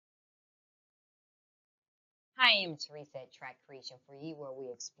Hi, I'm Teresa at Track Creation for You, where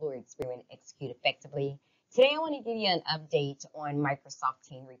we explore, experiment, execute effectively. Today, I want to give you an update on Microsoft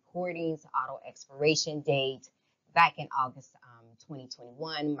Team recordings, auto expiration date. Back in August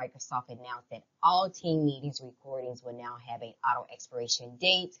 2021, Microsoft announced that all team meetings recordings will now have an auto expiration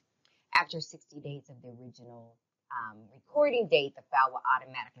date. After 60 days of the original recording date, the file will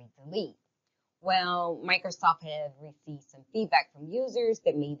automatically delete. Well, Microsoft have received some feedback from users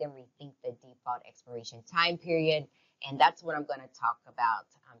that made them rethink the default expiration time period, and that's what I'm going to talk about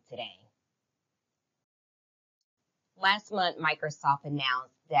today. Last month, Microsoft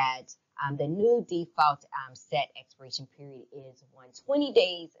announced that the new default set expiration period is 120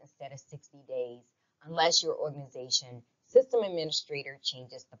 days instead of 60 days, unless your organization system administrator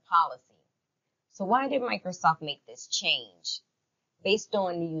changes the policy. So why did Microsoft make this change? Based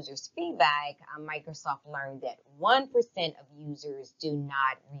on the users' feedback, Microsoft learned that 1% of users do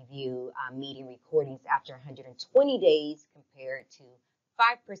not review meeting recordings after 120 days compared to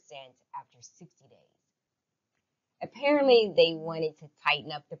 5% after 60 days. Apparently, they wanted to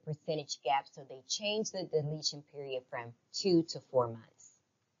tighten up the percentage gap, so they changed the deletion period from 2 to 4 months.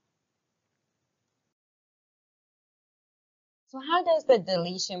 So how does the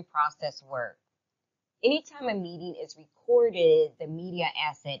deletion process work? Anytime a meeting is recorded, the media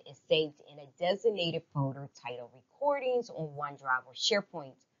asset is saved in a designated folder titled Recordings on OneDrive or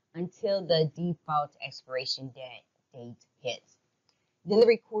SharePoint until the default expiration date hits. Then the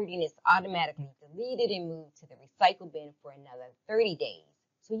recording is automatically deleted and moved to the recycle bin for another 30 days.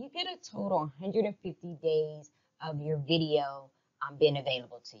 So you get a total of 150 days of your video being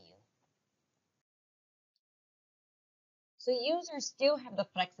available to you. So users still have the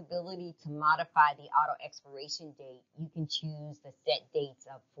flexibility to modify the auto expiration date. You can choose the set dates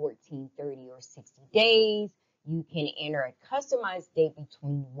of 14, 30, or 60 days. You can enter a customized date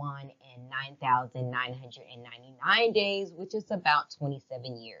between 1 and 9,999 days, which is about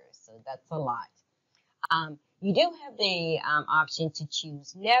 27 years. So that's a lot. You do have the option to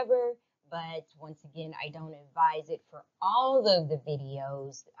choose never, but once again, I don't advise it for all of the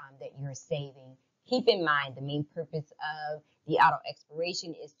videos that you're saving. Keep in mind, the main purpose of the auto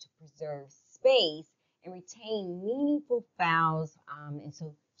expiration is to preserve space and retain meaningful files. And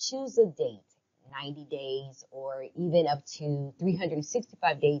so choose a date, 90 days or even up to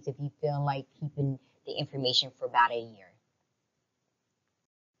 365 days if you feel like keeping the information for about a year.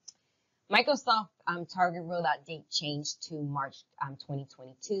 Microsoft target rollout date changed to March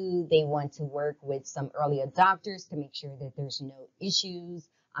 2022. They want to work with some early adopters to make sure that there's no issues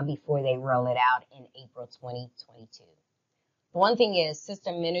before they roll it out in April 2022. The one thing is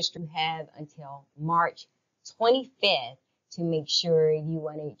system administrators have until March 25th to make sure you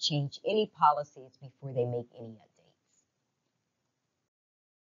want to change any policies before they make any updates.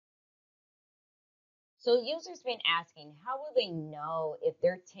 So users been asking, how will they know if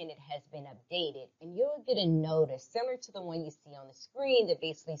their tenant has been updated? And you'll get a notice similar to the one you see on the screen that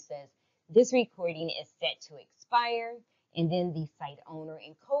basically says this recording is set to expire. And then the site owner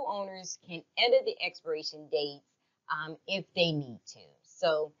and co-owners can edit the expiration dates if they need to.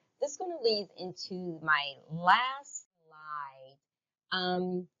 So this is going to lead into my last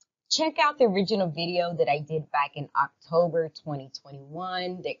slide. Check out the original video that I did back in October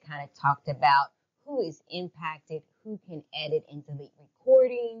 2021 that kind of talked about who is impacted, who can edit and delete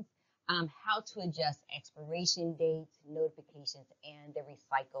recordings, how to adjust expiration dates, notifications, and the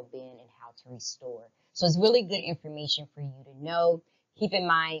recycle bin, and how to restore. So it's really good information for you to know. Keep in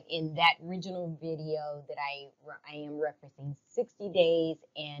mind, in that original video that I am referencing 60 days,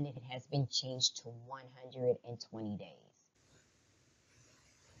 and it has been changed to 120 days.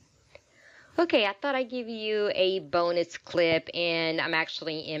 Okay, I thought I'd give you a bonus clip, and I'm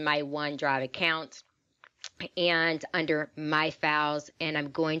actually in my OneDrive account and under my files, and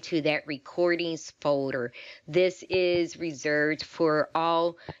I'm going to that recordings folder. This is reserved for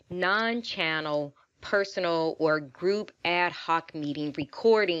all non-channel, personal, or group ad hoc meeting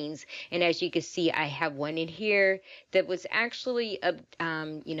recordings. And as you can see, I have one in here that was actually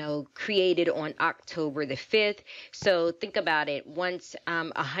created on October the 5th. So think about it. Once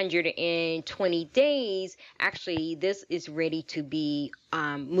 120 days, actually this is ready to be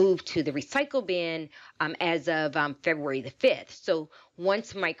moved to the recycle bin as of February the 5th. So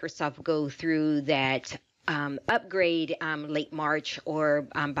once Microsoft go through that upgrade late March or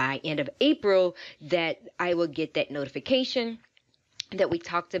by end of April, that I will get that notification that we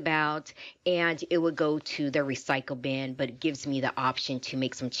talked about, and it will go to the recycle bin, but it gives me the option to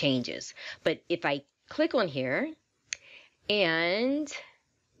make some changes. But if I click on here, and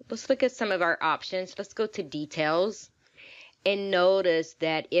let's look at some of our options. Let's go to details. And notice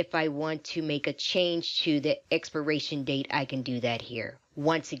that if I want to make a change to the expiration date, I can do that here.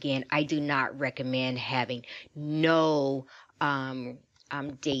 Once again, I do not recommend having no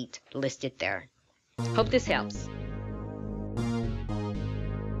date listed there. Hope this helps.